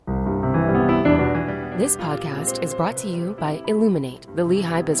This podcast is brought to you by Illuminate, the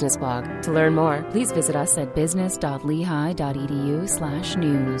Lehigh Business Blog. To learn more, please visit us at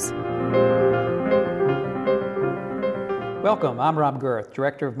business.lehigh.edu/news. Welcome, I'm Rob Girth,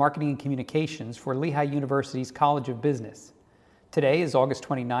 Director of Marketing and Communications for Lehigh University's College of Business. Today is August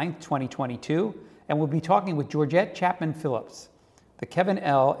 29, 2022, and we'll be talking with Georgette Chapman Phillips, the Kevin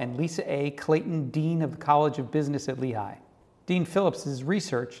L. and Lisa A. Clayton Dean of the College of Business at Lehigh. Dean Phillips'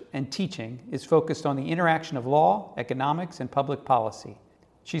 research and teaching is focused on the interaction of law, economics, and public policy.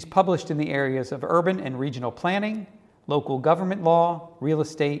 She's published in the areas of urban and regional planning, local government law, real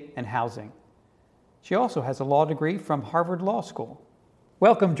estate, and housing. She also has a law degree from Harvard Law School.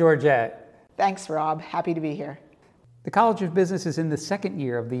 Welcome, Georgette. Thanks, Rob. Happy to be here. The College of Business is in the second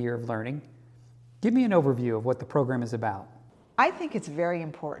year of the Year of Learning. Give me an overview of what the program is about. I think it's very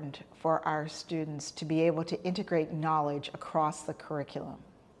important for our students to be able to integrate knowledge across the curriculum.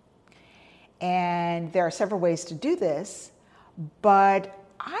 And there are several ways to do this, but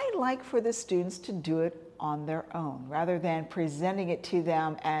I like for the students to do it on their own. Rather than presenting it to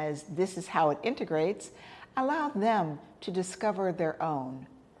them as this is how it integrates, allow them to discover their own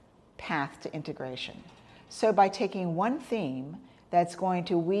path to integration. So by taking one theme that's going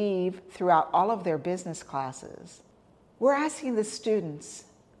to weave throughout all of their business classes, we're asking the students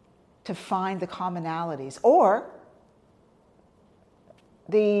to find the commonalities or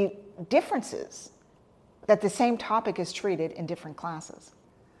the differences that the same topic is treated in different classes.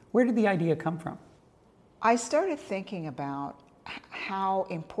 Where did the idea come from? I started thinking about how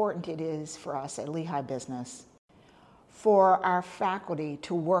important it is for us at Lehigh Business for our faculty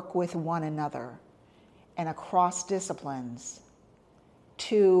to work with one another and across disciplines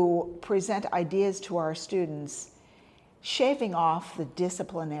to present ideas to our students, shaving off the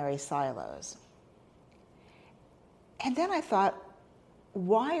disciplinary silos. And then I thought,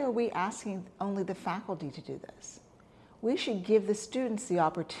 why are we asking only the faculty to do this? We should give the students the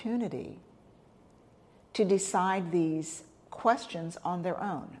opportunity to decide these questions on their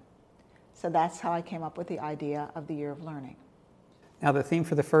own. So that's how I came up with the idea of the Year of Learning. Now, the theme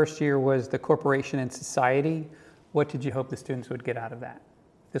for the first year was the corporation and society. What did you hope the students would get out of that?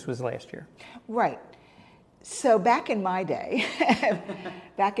 This was last year. Right. So back in my day,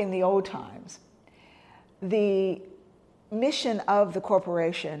 back in the old times, the mission of the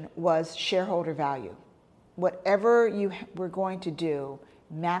corporation was shareholder value. Whatever you were going to do,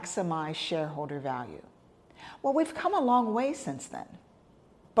 maximize shareholder value. Well, we've come a long way since then.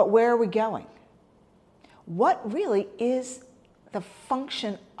 But where are we going? What really is the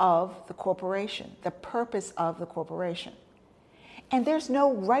function of the corporation, the purpose of the corporation? And there's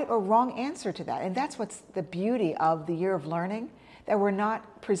no right or wrong answer to that. And that's what's the beauty of the Year of Learning, that we're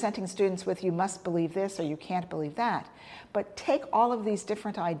not presenting students with you must believe this or you can't believe that, but take all of these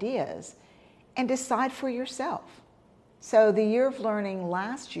different ideas and decide for yourself. So the Year of Learning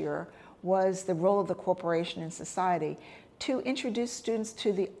last year was the role of the corporation in society to introduce students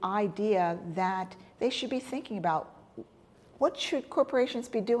to the idea that they should be thinking about what should corporations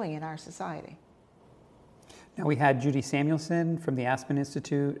be doing in our society. Now, we had Judy Samuelson from the Aspen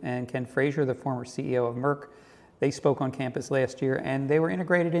Institute and Ken Frazier, the former CEO of Merck. They spoke on campus last year, and they were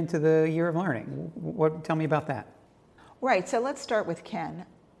integrated into the Year of Learning. Tell me about that. Right, so let's start with Ken.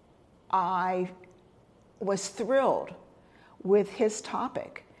 I was thrilled with his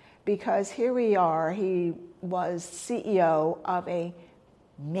topic because here we are, he was CEO of a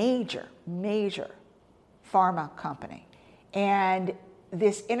major pharma company. And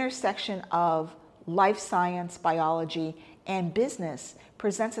this intersection of life science, biology, and business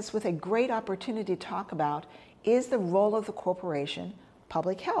presents us with a great opportunity to talk about is the role of the corporation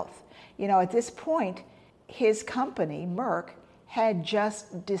public health. You know, at this point, his company, Merck, had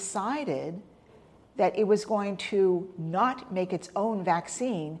just decided that it was going to not make its own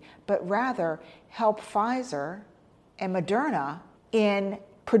vaccine, but rather help Pfizer and Moderna in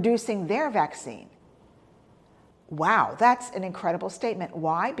producing their vaccine. Wow, that's an incredible statement.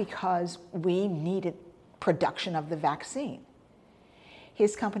 Why? Because we needed production of the vaccine.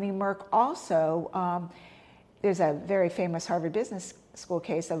 His company, Merck, also, there's a very famous Harvard Business School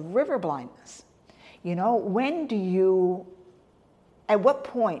case of river blindness. You know, at what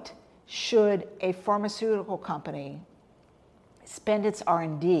point should a pharmaceutical company spend its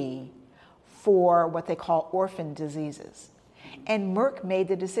R&D for what they call orphan diseases? And Merck made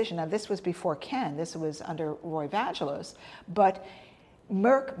the decision, now this was before Ken, this was under Roy Vagelos, but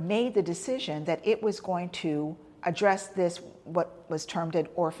Merck made the decision that it was going to address this, what was termed an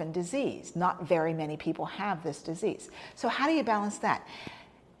orphan disease. Not very many people have this disease. So how do you balance that?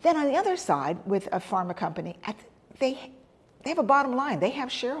 Then on the other side, with a pharma company, they have a bottom line, they have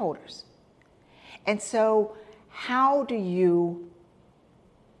shareholders. And so how do you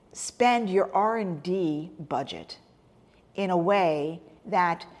spend your R&D budget in a way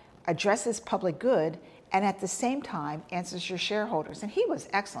that addresses public good and at the same time answers your shareholders? And he was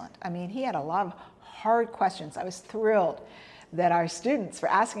excellent. I mean, he had a lot of hard questions. I was thrilled that our students were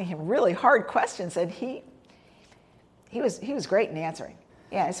asking him really hard questions, and he was great in answering.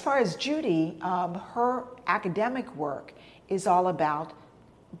 Yeah, as far as Judy, her academic work is all about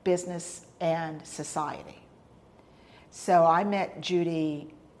business and society. So I met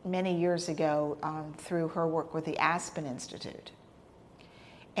Judy many years ago through her work with the Aspen Institute.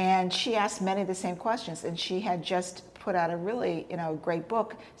 And she asked many of the same questions, and she had just put out a really great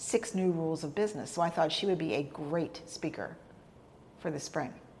book, 6 New Rules of Business. So I thought she would be a great speaker for the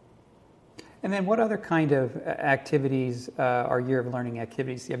spring. And then what other kind of activities or Year of Learning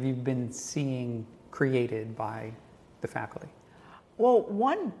activities have you been seeing created by the faculty? Well,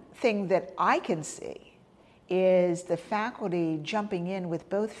 one thing that I can see is the faculty jumping in with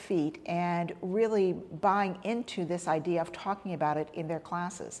both feet and really buying into this idea of talking about it in their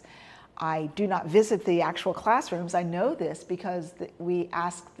classes. I do not visit the actual classrooms. I know this because we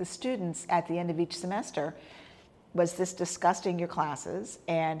ask the students at the end of each semester, was this discussed in your classes,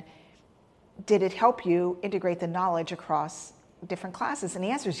 and did it help you integrate the knowledge across different classes? And the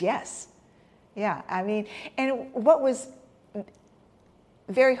answer is yes. Yeah, I mean, and what was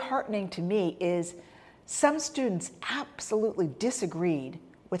very heartening to me is some students absolutely disagreed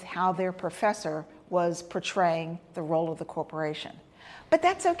with how their professor was portraying the role of the corporation. But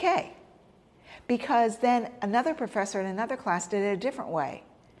that's okay, because then another professor in another class did it a different way.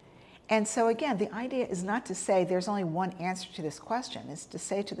 And so again, the idea is not to say there's only one answer to this question. It's to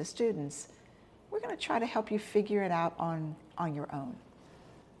say to the students, we're going to try to help you figure it out on your own.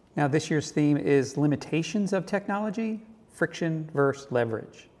 Now, this year's theme is limitations of technology, friction versus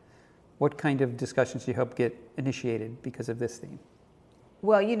leverage. What kind of discussions do you hope get initiated because of this theme?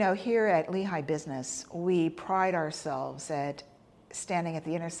 Well, here at Lehigh Business, we pride ourselves at standing at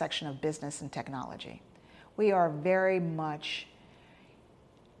the intersection of business and technology. We are very much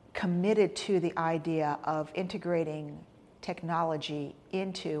committed to the idea of integrating technology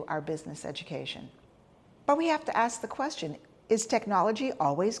into our business education. But we have to ask the question, is technology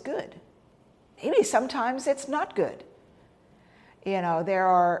always good? Maybe sometimes it's not good. There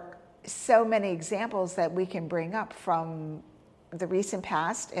are so many examples that we can bring up from the recent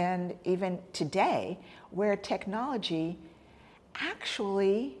past and even today where technology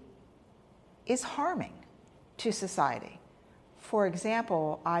actually is harming to society. For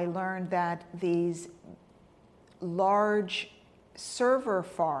example, I learned that these large server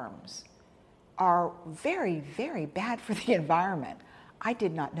farms are very, very bad for the environment. I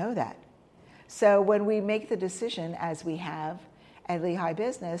did not know that. So when we make the decision, as we have at Lehigh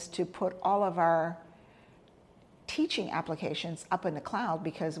Business, to put all of our teaching applications up in the cloud,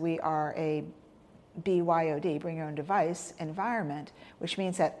 because we are a BYOD, bring your own device environment, which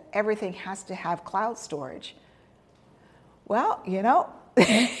means that everything has to have cloud storage. Well,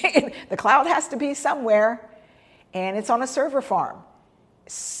 the cloud has to be somewhere, and it's on a server farm.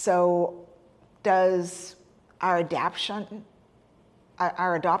 So does our adoption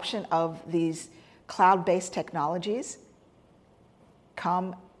of these cloud-based technologies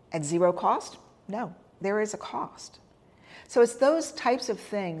come at zero cost? No, there is a cost. So it's those types of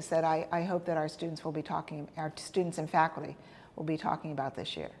things that I hope that our students and faculty will be talking about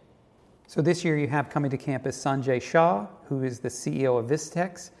this year. So this year you have coming to campus Sanjay Shah, who is the CEO of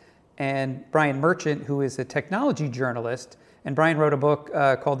Vistex, and Brian Merchant, who is a technology journalist. And Brian wrote a book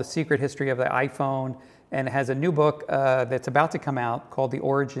called The Secret History of the iPhone, and has a new book that's about to come out called The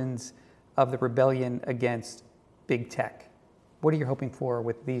Origins of the Rebellion Against Big Tech. What are you hoping for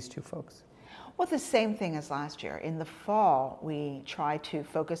with these two folks? Well, the same thing as last year. In the fall, we try to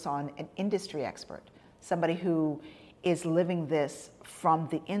focus on an industry expert, somebody who is living this from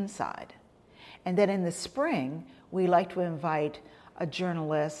the inside. And then in the spring, we like to invite a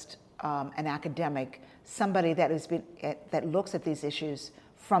journalist, an academic, somebody that looks at these issues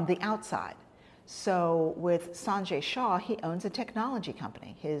from the outside. So with Sanjay Shah, he owns a technology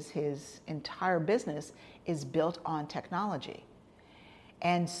company. His entire business is built on technology.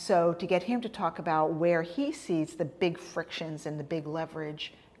 And so to get him to talk about where he sees the big frictions and the big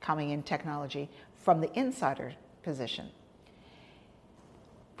leverage coming in technology from the insider position.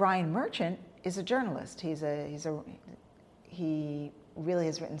 Brian Merchant is a journalist. He really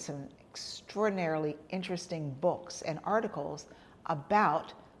has written some extraordinarily interesting books and articles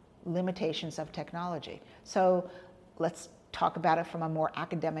about limitations of technology. So let's talk about it from a more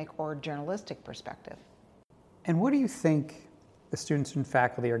academic or journalistic perspective. And what do you think the students and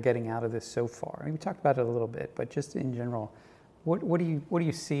faculty are getting out of this so far? I mean, we talked about it a little bit, but just in general, what do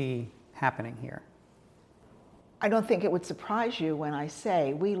you see happening here? I don't think it would surprise you when I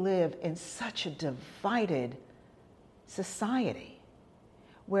say we live in such a divided society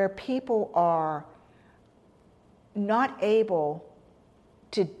where people are not able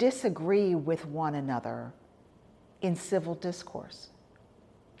to disagree with one another in civil discourse.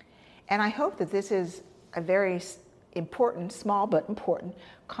 And I hope that this is a very important, small but important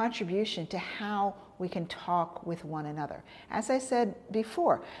contribution to how we can talk with one another. As I said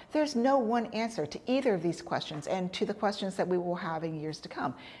before, there's no one answer to either of these questions and to the questions that we will have in years to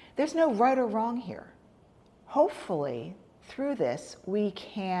come. There's no right or wrong here. Hopefully, through this, we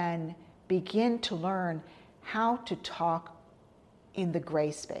can begin to learn how to talk in the gray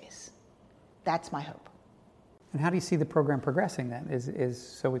space. That's my hope. And how do you see the program progressing then?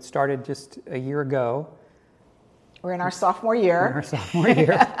 So it started just a year ago. We're in our sophomore year. We're in our sophomore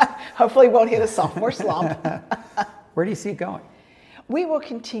year. Hopefully we won't hit a sophomore slump. Where do you see it going? We will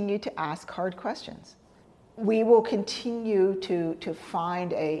continue to ask hard questions. We will continue to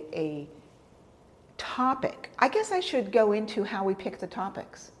find a topic. I guess I should go into how we pick the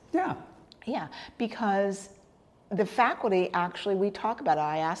topics. Yeah. Yeah, because the faculty, actually, we talk about it.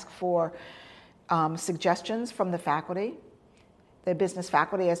 I ask for suggestions from the faculty, the business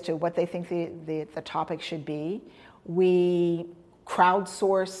faculty, as to what they think the topic should be. We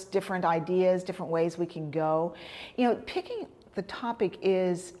crowdsource different ideas, different ways we can go. You know, picking the topic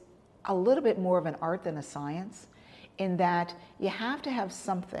is a little bit more of an art than a science, in that you have to have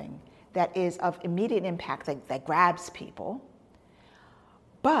something that is of immediate impact, that grabs people,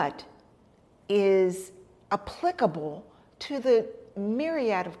 but is applicable to the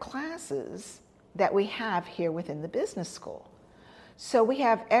myriad of classes that we have here within the business school. So we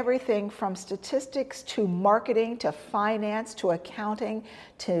have everything from statistics to marketing to finance to accounting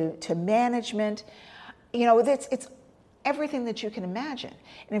to management. You know, it's everything that you can imagine.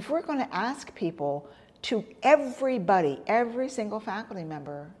 And if we're going to ask people to everybody, every single faculty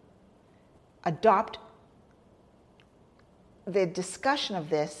member, adopt the discussion of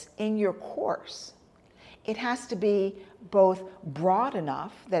this in your course, it has to be both broad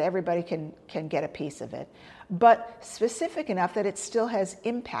enough that everybody can get a piece of it, but specific enough that it still has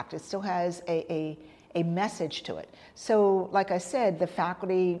impact, it still has a message to it. So like I said, the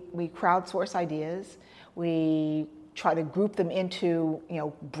faculty, we crowdsource ideas, we try to group them into, you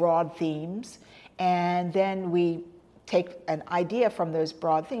know, broad themes, and then we take an idea from those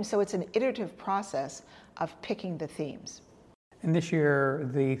broad themes. So it's an iterative process of picking the themes. And this year,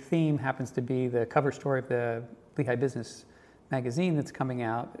 the theme happens to be the cover story of the Lehigh Business magazine that's coming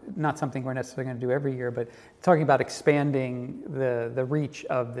out. Not something we're necessarily going to do every year, but talking about expanding the reach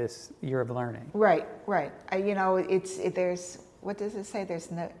of this year of learning. Right. You know, there's, what does it say?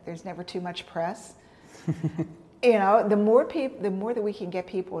 There's never too much press. You know, the more that we can get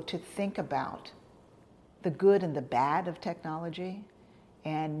people to think about the good and the bad of technology,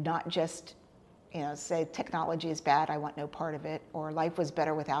 and not just, you know, say technology is bad, I want no part of it, or life was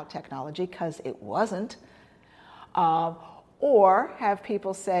better without technology, because it wasn't. Or have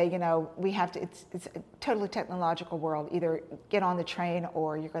people say, you know, we have to, it's a totally technological world, either get on the train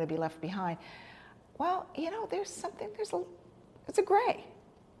or you're going to be left behind. Well, you know, it's a gray.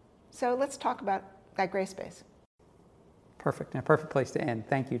 So let's talk about that gray space. Perfect, and a perfect place to end.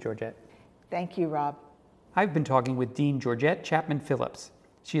 Thank you, Georgette. Thank you, Rob. I've been talking with Dean Georgette Chapman Phillips.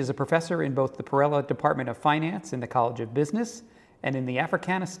 She is a professor in both the Perella Department of Finance in the College of Business and in the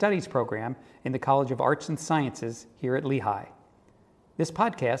Africana Studies program in the College of Arts and Sciences here at Lehigh. This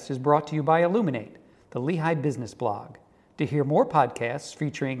podcast is brought to you by Illuminate, the Lehigh Business Blog. To hear more podcasts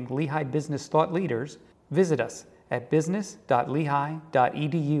featuring Lehigh business thought leaders, visit us at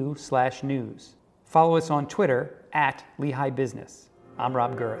business.lehigh.edu/news. Follow us on Twitter @Lehigh Business. I'm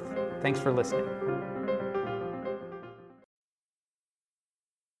Rob Girth. Thanks for listening.